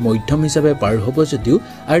দিনটোৰ মধ্যম হিচাপে পাৰ হ'ব যদিও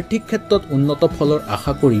আৰ্থিক ক্ষেত্ৰত উন্নত ফলৰ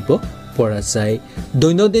আশা কৰিব পৰা যায়।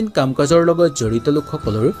 দৈনন্দিন কাম কাজৰ লগত জড়িত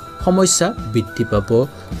লোকসকলৰ সমস্যা বৃদ্ধি পাব।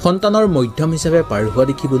 সন্তানৰ মধ্যম হিচাপে পাৰ হোৱা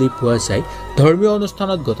দেখিবলৈ পোৱা যায়। ধৰ্মীয়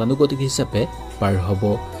অনুষ্ঠানত গতানুগতিক হিচাপে পাৰ হ'ব।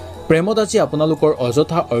 প্ৰেমত আজি আপোনালোকৰ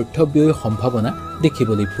অযথা অৰ্থ ব্যয়ৰ সম্ভাৱনা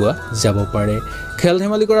দেখিবলৈ পোৱা যাব পাৰে। খেল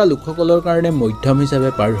ধেমালি কৰা লোকসকলৰ কাৰণে মধ্যম হিচাপে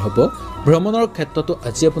পাৰ হ'ব। ভ্ৰমণৰ ক্ষেত্ৰতো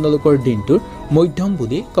আজি আপোনালোকৰ দিনটোৰ মধ্যম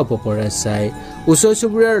বুলি ক'ব পৰা যায়। ওচৰ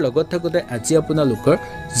চুবুৰীয়াৰ লগত থাকোঁতে আজি আপোনালোকৰ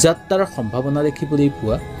যাত্ৰাৰ সম্ভাৱনা দেখিবলৈ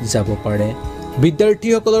পোৱা যাব পাৰে।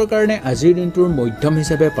 বিদ্যাৰ্থীসকলৰ কাৰণে আজিৰ দিনটোৰ মধ্যম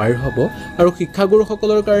হিচাপে পাৰ হ'ব আৰু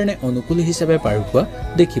শিক্ষাগুৰুসকলৰ কাৰণে অনুকূল হিচাপে পাৰ হোৱা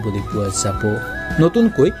দেখিবলৈ পোৱা যাব।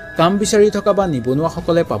 নতুনকৈ কাম বিচাৰি থকা বা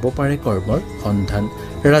নিবনুৱাসকলে পাব পাৰে কৰ্মৰ সন্ধান।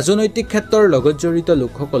 ৰাজনৈতিক ক্ষেত্ৰৰ লগত জড়িত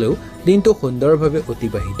লোকসকলেও দিনটো সুন্দৰভাৱে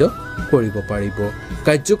অতিবাহিত কৰিব পাৰিব।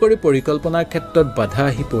 কাৰ্যকৰী পৰিকল্পনাৰ ক্ষেত্ৰত বাধা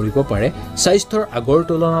আহি পৰিব পাৰে। স্বাস্থ্যৰ আগৰ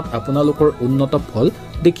তুলনাত আপোনালোকৰ উন্নত ফল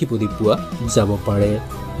দেখিবলৈ পোৱা যাব পাৰে।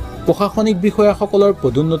 প্ৰশাসনিক বিষয়াসকলৰ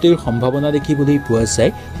পদোন্নতিৰ সম্ভাৱনা দেখিবলৈ পোৱা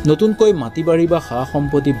যায়। নতুনকৈ মাটি বাৰী বা সা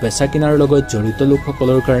সম্পত্তি বেচা কিনাৰ লগত জড়িত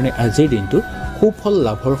লোকসকলৰ কাৰণে আজিৰ দিনটো সুফল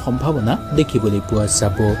লাভৰ সম্ভাৱনা দেখিবলৈ পোৱা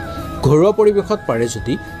যাব। ঘৰুৱা পৰিৱেশত পাৰে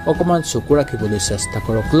যদি অকণমান চকু ৰাখিবলৈ চেষ্টা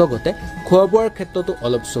কৰক। লগতে খোৱা বোৱাৰ ক্ষেত্ৰতো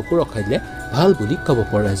অলপ চকু ৰখালে ভাল বুলি ক'ব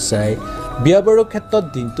পৰা যায়। বিয়া বাৰুৰ ক্ষেত্ৰত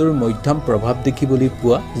দিনটোৰ মধ্যম প্ৰভাৱ দেখিবলৈ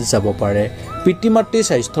পোৱা যাব পাৰে। পিতৃ মাতৃৰ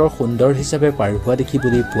স্বাস্থ্যৰ সুন্দৰ হিচাপে পাৰ হোৱা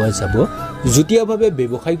দেখিবলৈ পোৱা যাব। যুটীয়াভাৱে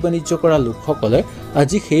ব্যৱসায়িক বাণিজ্য কৰা লোকসকলে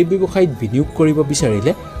আজি সেই ব্যৱসায়ত বিনিয়োগ কৰিব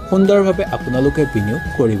বিচাৰিলে সুন্দৰভাৱে আপোনালোকে বিনিয়োগ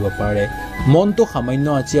কৰিব পাৰে। মনটো সামান্য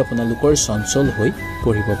আজি আপোনালোকৰ চঞ্চল হৈ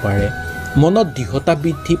পৰিব পাৰে। মনত দৃঢ়তা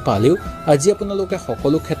বৃদ্ধি পালেও আজি আপোনালোকে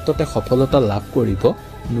সকলো ক্ষেত্ৰতে সফলতা লাভ কৰিব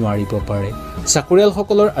নোৱাৰিব পাৰে।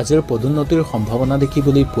 চাকৰিয়ালসকলৰ আজিৰ পদোন্নতিৰ সম্ভাৱনা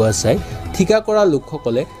দেখিবলৈ পোৱা যায়। ঠিকা কৰা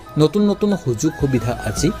লোকসকলে নতুন নতুন সুযোগ সুবিধা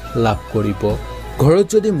আজি লাভ কৰিব। ঘৰত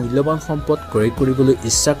যদি মূল্যৱান সম্পদ ক্ৰয় কৰিবলৈ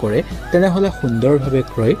ইচ্ছা কৰে তেনেহ'লে সুন্দৰভাৱে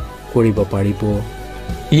ক্ৰয় কৰিব পাৰিব।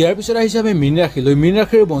 ইয়াৰ পিছত আহিছে আমি মীন ৰাশিলৈ। মীন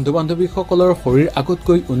ৰাশিৰ বন্ধু বান্ধৱীসকলৰ শৰীৰ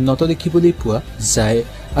আগতকৈ উন্নত দেখিবলৈ পোৱা যায়।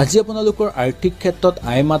 আজি আপোনালোকৰ আৰ্থিক ক্ষেত্ৰত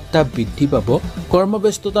আয় মাত্ৰা বৃদ্ধি পাব।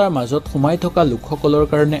 কৰ্মব্যস্ততাৰ মাজত সোমাই থকা লোকসকলৰ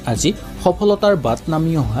কাৰণে আজি সফলতাৰ বাট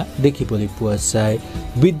নামি অহা দেখিবলৈ পোৱা যায়।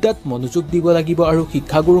 বিদ্যাত মনোযোগ দিব লাগিব আৰু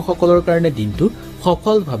শিক্ষাগুৰুসকলৰ কাৰণে দিনটো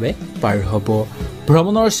সফলভাৱে পাৰ হ'ব।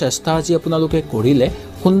 ভ্ৰমণৰ চেষ্টা আজি আপোনালোকে কৰিলে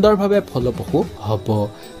সুন্দৰভাৱে ফলপ্ৰসূ হ'ব।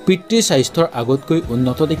 পিতৃৰ স্বাস্থ্যৰ আগতকৈ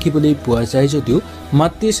উন্নত দেখিবলৈ পোৱা যায় যদিও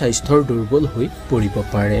মাতৃৰ স্বাস্থ্যৰ দুৰ্বল হৈ পৰিব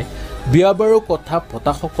পাৰে। বিয়া বাৰুৰ কথা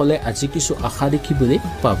পতাসকলে আজি কিছু আশা দেখিবলৈ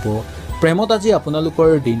পাব। প্ৰেমত আজি আপোনালোকৰ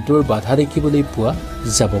দিনটোৰ বাধা দেখিবলৈ পোৱা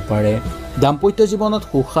যাব পাৰে। দাম্পত্য জীৱনত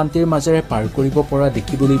সুখ শান্তিৰ মাজেৰে পাৰ কৰিব পৰা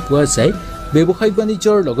দেখিবলৈ পোৱা যায়। ব্যৱসায়িক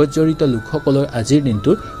বাণিজ্যৰ লগত জড়িত লোকসকলৰ আজিৰ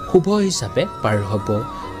দিনটোৰ শুভ হিচাপে পাৰ হ'ব।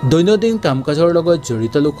 দৈনন্দিন কাম কাজৰ লগত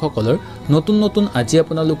জড়িত লোকসকলৰ নতুন আজি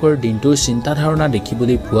আপোনালোকৰ দিনটোৰ চিন্তাধাৰণা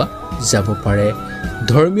দেখিবলৈ পোৱা যাব পাৰে।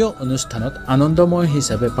 ধৰ্মীয় অনুষ্ঠানত আনন্দময়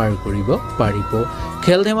হিচাপে পাৰ কৰিব পাৰিব।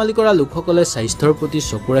 খেল ধেমালি কৰা লোকসকলে স্বাস্থ্যৰ প্ৰতি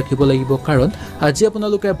চকু ৰাখিব লাগিব, কাৰণ আজি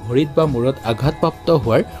আপোনালোকে ভৰিত বা মূৰত আঘাতপ্ৰাপ্ত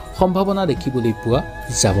হোৱাৰ সম্ভাৱনা দেখিবলৈ পোৱা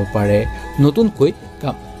যাব পাৰে।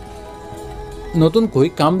 নতুনকৈ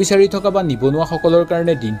কাম বিচাৰি থকা বা নিবনুৱাসকলৰ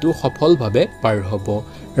কাৰণে দিনটো সফলভাৱে পাৰ হ'ব।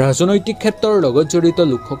 ৰাজনৈতিক ক্ষেত্ৰৰ লগত জড়িত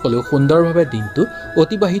লোকসকলেও সুন্দৰভাৱে দিনটো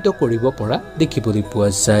অতিবাহিত কৰিব পৰা দেখিবলৈ পোৱা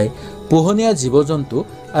যায়। পোহনীয়া জীৱ জন্তু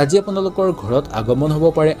আজি আপোনালোকৰ ঘৰত আগমন হ'ব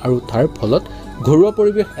পাৰে আৰু তাৰ ফলত ঘৰুৱা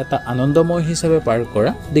পৰিৱেশ এটা আনন্দময় হিচাপে পাৰ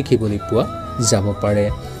কৰা দেখিবলৈ পোৱা যাব পাৰে।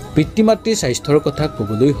 পিতৃ মাতৃৰ স্বাস্থ্যৰ কথা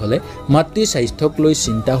ক'বলৈ হ'লে মাতৃৰ স্বাস্থ্যক লৈ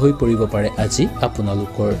চিন্তা হৈ পৰিব পাৰে আজি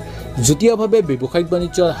আপোনালোকৰ। যুটীয়াভাৱে ব্যৱসায়িক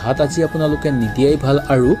বাণিজ্যৰ হাত আজি আপোনালোকে নিদিয়াই ভাল,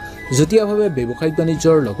 আৰু যুটীয়াভাৱে ব্যৱসায়িক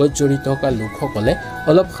বাণিজ্যৰ লগত জড়িত থকা লোকসকলে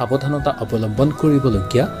অলপ সাৱধানতা অৱলম্বন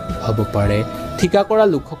কৰিবলগীয়া হ'ব পাৰে। ঠিকা কৰা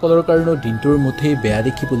লোকসকলৰ কাৰণেও দিনটোৰ মুঠেই বেয়া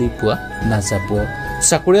দেখিবলৈ পোৱা নাযাব।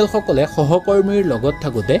 চাকৰিয়ালসকলে সহকৰ্মীৰ লগত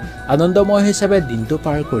থাকোঁতে আনন্দময় হিচাপে দিনটো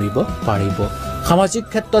পাৰ কৰিব পাৰিব। সামাজিক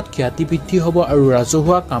ক্ষেত্ৰত খ্যাতি বৃদ্ধি হ'ব আৰু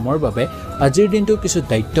ৰাজহুৱা কামৰ বাবে আজিৰ দিনটো কিছু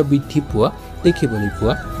দায়িত্ব বৃদ্ধি পোৱা দেখিবলৈ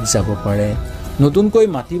পোৱা যাব পাৰে। নতুনকৈ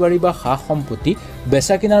মাটি বাৰী বা সা সম্পত্তি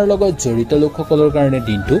বেচা কিনাৰ লগত জড়িত লোকসকলৰ কাৰণে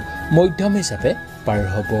দিনটো মধ্যম হিচাপে পাৰ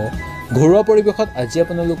হ'ব। ঘৰুৱা পৰিৱেশত আজি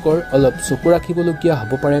আপোনালোকৰ অলপ চকু ৰাখিবলগীয়া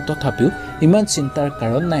হ'ব পাৰে, তথাপিও ইমান চিন্তাৰ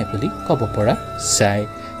কাৰণ নাই বুলি ক'ব পৰা যায়।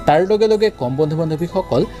 তাৰ লগে লগে কম বন্ধু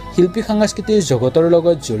বান্ধৱীসকল শিল্পী সাংস্কৃতিক জগতৰ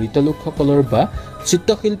লগত জড়িত লোকসকলৰ বা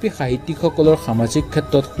চিত্ৰশিল্পী সাহিত্যিকসকলৰ সামাজিক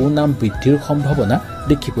ক্ষেত্ৰত সুনাম বৃদ্ধিৰ সম্ভাৱনা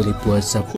দেখিবলৈ পোৱা যাব।